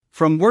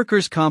From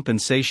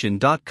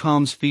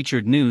WorkersCompensation.com's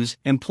featured news,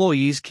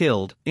 Employees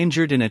Killed,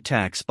 Injured in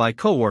Attacks by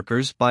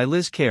Coworkers by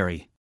Liz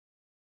Carey.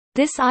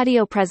 This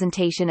audio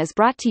presentation is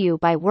brought to you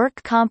by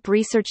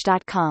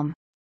WorkCompResearch.com.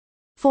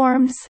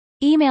 Forms,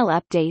 email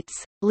updates,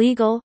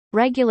 legal,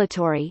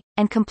 regulatory,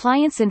 and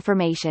compliance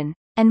information,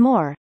 and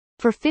more,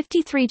 for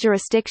 53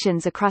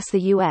 jurisdictions across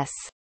the U.S.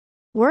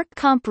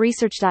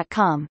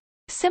 WorkCompResearch.com,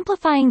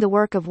 simplifying the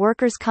work of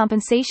workers'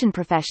 compensation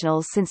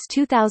professionals since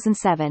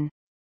 2007.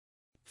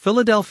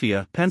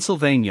 Philadelphia,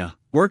 Pennsylvania,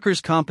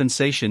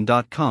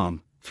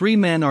 WorkersCompensation.com. 3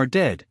 men are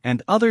dead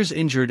and others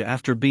injured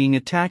after being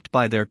attacked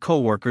by their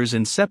co-workers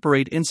in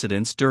separate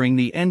incidents during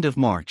the end of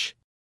March.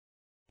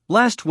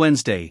 Last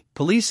Wednesday,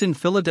 police in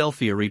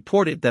Philadelphia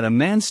reported that a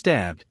man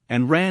stabbed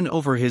and ran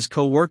over his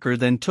co-worker,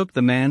 then took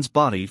the man's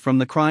body from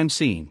the crime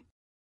scene.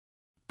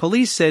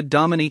 Police said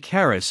Dominique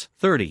Harris,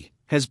 30,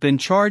 has been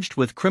charged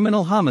with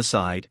criminal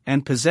homicide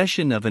and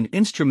possession of an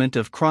instrument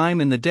of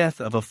crime in the death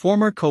of a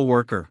former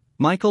co-worker,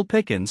 Michael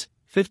Pickens,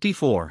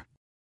 54.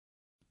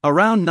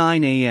 Around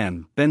 9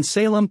 a.m.,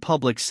 Bensalem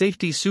Public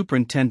Safety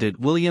Superintendent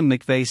William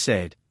McVeigh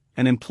said,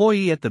 an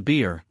employee at the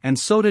beer and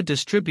soda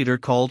distributor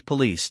called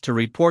police to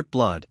report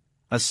blood,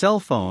 a cell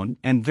phone,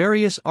 and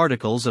various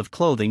articles of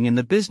clothing in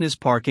the business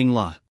parking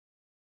lot.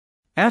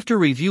 After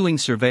reviewing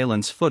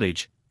surveillance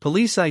footage,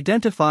 police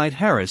identified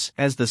Harris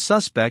as the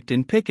suspect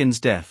in Pickens'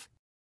 death.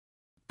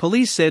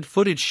 Police said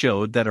footage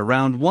showed that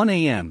around 1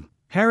 a.m.,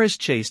 Harris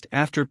chased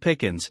after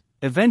Pickens,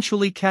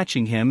 eventually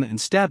catching him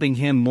and stabbing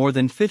him more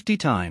than 50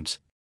 times.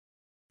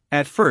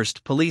 At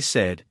first, police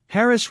said,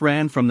 Harris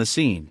ran from the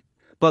scene,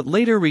 but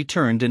later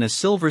returned in a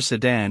silver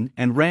sedan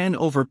and ran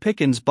over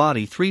Pickens'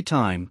 body 3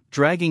 times,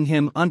 dragging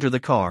him under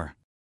the car.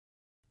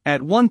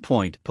 At one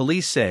point,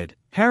 police said,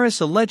 Harris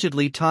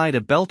allegedly tied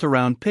a belt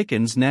around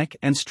Pickens' neck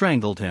and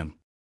strangled him.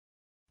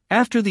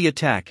 After the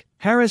attack,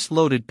 Harris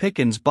loaded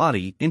Pickens'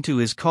 body into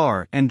his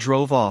car and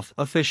drove off,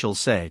 officials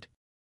said.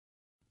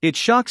 It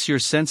shocks your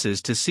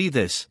senses to see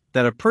this,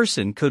 that a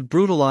person could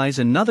brutalize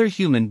another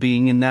human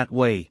being in that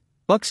way,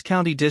 Bucks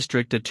County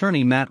District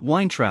Attorney Matt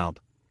Weintraub,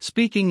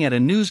 speaking at a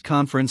news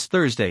conference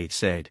Thursday,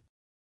 said.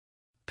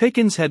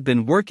 Pickens had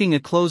been working a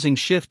closing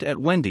shift at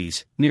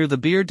Wendy's, near the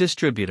beer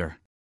distributor.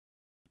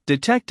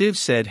 Detectives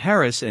said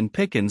Harris and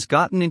Pickens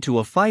gotten into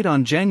a fight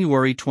on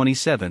January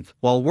 27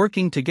 while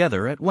working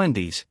together at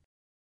Wendy's.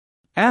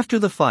 After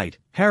the fight,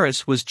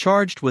 Harris was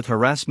charged with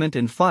harassment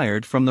and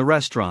fired from the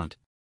restaurant.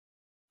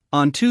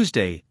 On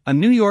Tuesday, a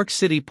New York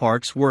City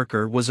Parks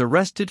worker was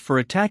arrested for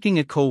attacking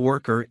a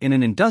co-worker in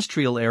an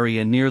industrial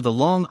area near the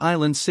Long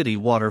Island City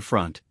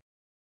waterfront.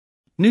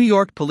 New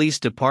York Police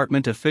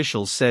Department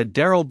officials said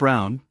Darrell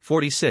Brown,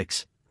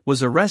 46,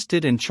 was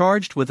arrested and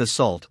charged with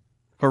assault,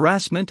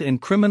 harassment and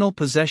criminal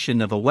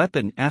possession of a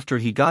weapon after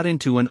he got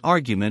into an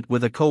argument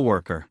with a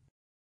co-worker.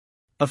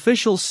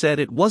 Officials said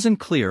it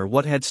wasn't clear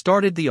what had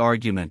started the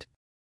argument.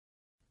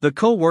 The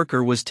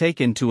co-worker was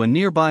taken to a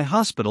nearby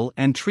hospital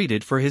and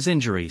treated for his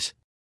injuries.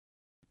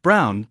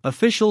 Brown,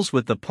 officials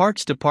with the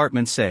Parks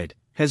Department said,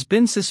 has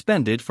been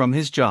suspended from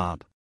his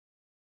job.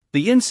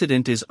 The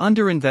incident is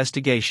under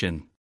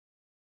investigation.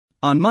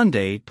 On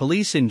Monday,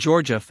 police in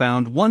Georgia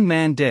found 1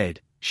 man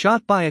dead,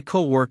 shot by a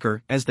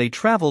co-worker as they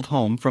traveled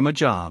home from a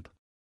job.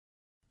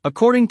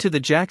 According to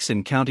the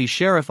Jackson County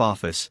Sheriff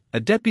Office,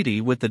 a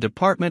deputy with the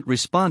department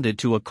responded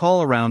to a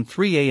call around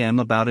 3 a.m.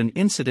 about an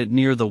incident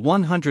near the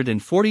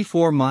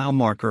 144-mile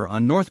marker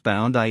on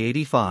northbound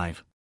I-85.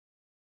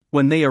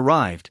 When they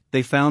arrived,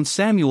 they found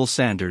Samuel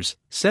Sanders,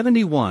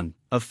 71,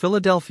 of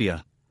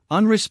Philadelphia,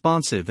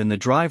 unresponsive in the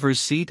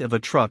driver's seat of a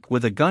truck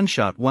with a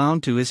gunshot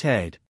wound to his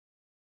head.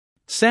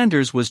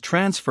 Sanders was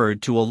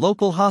transferred to a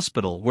local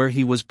hospital where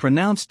he was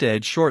pronounced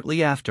dead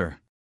shortly after.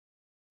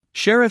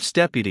 Sheriff's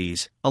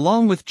deputies,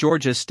 along with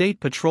Georgia State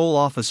Patrol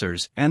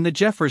officers and the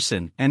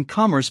Jefferson and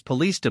Commerce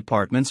Police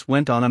Departments,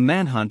 went on a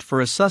manhunt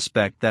for a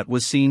suspect that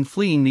was seen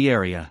fleeing the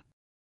area.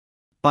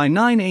 By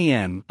 9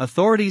 a.m.,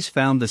 authorities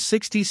found the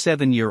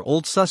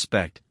 67-year-old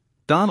suspect,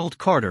 Donald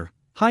Carter,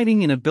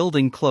 hiding in a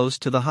building close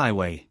to the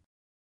highway.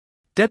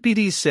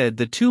 Deputies said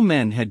the 2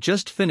 men had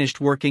just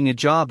finished working a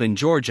job in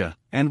Georgia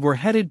and were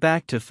headed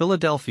back to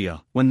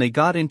Philadelphia when they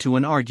got into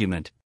an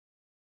argument.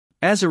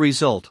 As a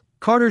result,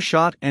 Carter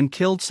shot and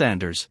killed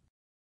Sanders.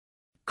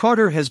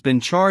 Carter has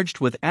been charged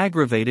with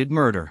aggravated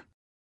murder.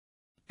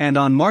 And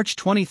on March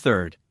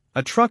 23,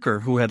 a trucker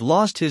who had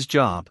lost his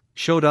job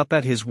showed up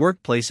at his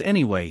workplace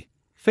anyway,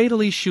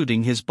 fatally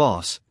shooting his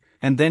boss,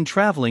 and then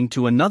traveling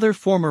to another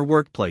former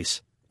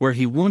workplace, where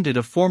he wounded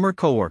a former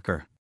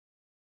coworker.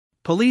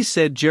 Police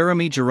said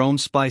Jeremy Jerome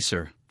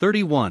Spicer,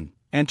 31,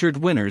 entered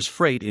Winners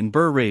Freight in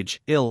Burr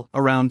Ridge, Ill,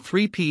 around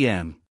 3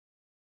 p.m.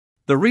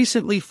 The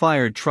recently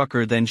fired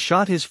trucker then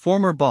shot his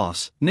former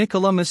boss,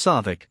 Nikola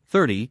Misovic,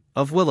 30,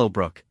 of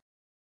Willowbrook.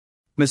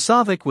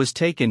 Misovic was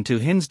taken to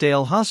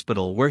Hinsdale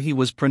Hospital where he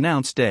was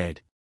pronounced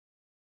dead.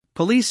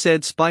 Police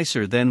said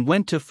Spicer then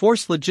went to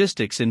Force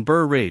Logistics in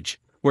Burr Ridge,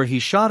 where he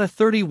shot a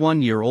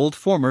 31-year-old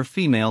former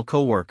female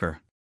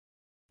co-worker.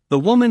 The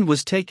woman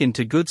was taken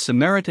to Good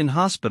Samaritan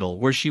Hospital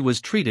where she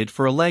was treated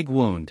for a leg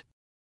wound.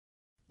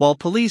 While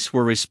police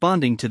were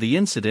responding to the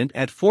incident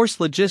at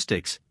Force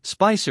Logistics,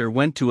 Spicer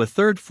went to a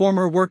third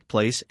former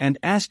workplace and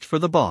asked for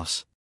the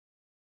boss.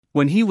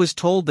 When he was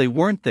told they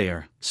weren't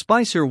there,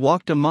 Spicer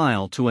walked a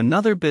mile to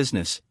another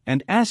business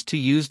and asked to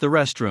use the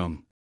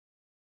restroom.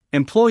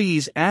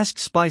 Employees asked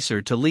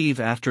Spicer to leave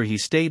after he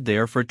stayed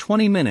there for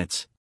 20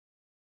 minutes.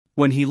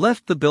 When he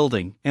left the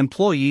building,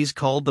 employees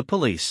called the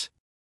police.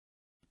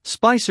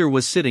 Spicer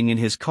was sitting in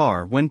his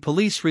car when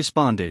police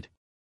responded.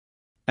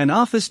 An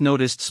officer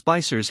noticed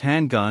Spicer's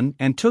handgun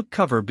and took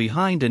cover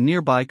behind a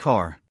nearby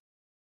car.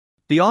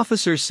 The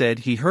officer said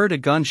he heard a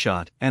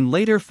gunshot and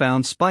later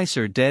found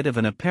Spicer dead of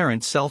an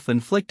apparent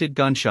self-inflicted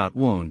gunshot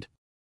wound.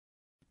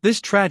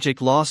 This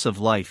tragic loss of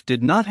life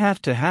did not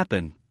have to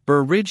happen,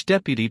 Burr Ridge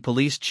Deputy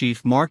Police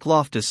Chief Mark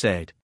Loftus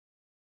said.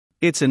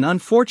 It's an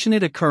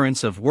unfortunate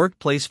occurrence of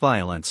workplace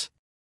violence.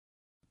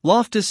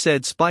 Loftus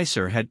said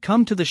Spicer had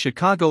come to the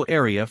Chicago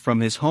area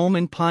from his home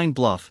in Pine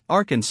Bluff,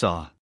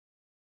 Arkansas.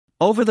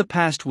 Over the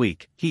past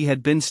week, he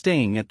had been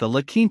staying at the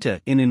La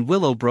Quinta Inn in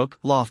Willowbrook,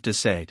 Loftus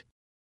said.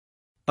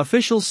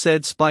 Officials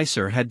said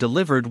Spicer had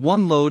delivered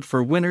one load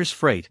for Winter's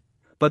Freight,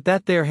 but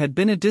that there had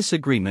been a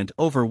disagreement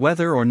over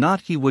whether or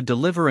not he would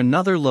deliver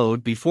another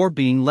load before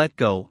being let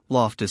go,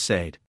 Loftus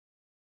said.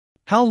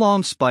 How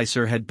long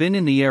Spicer had been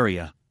in the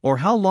area, or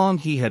how long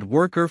he had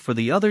worked for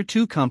the other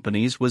two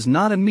companies was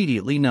not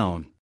immediately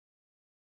known.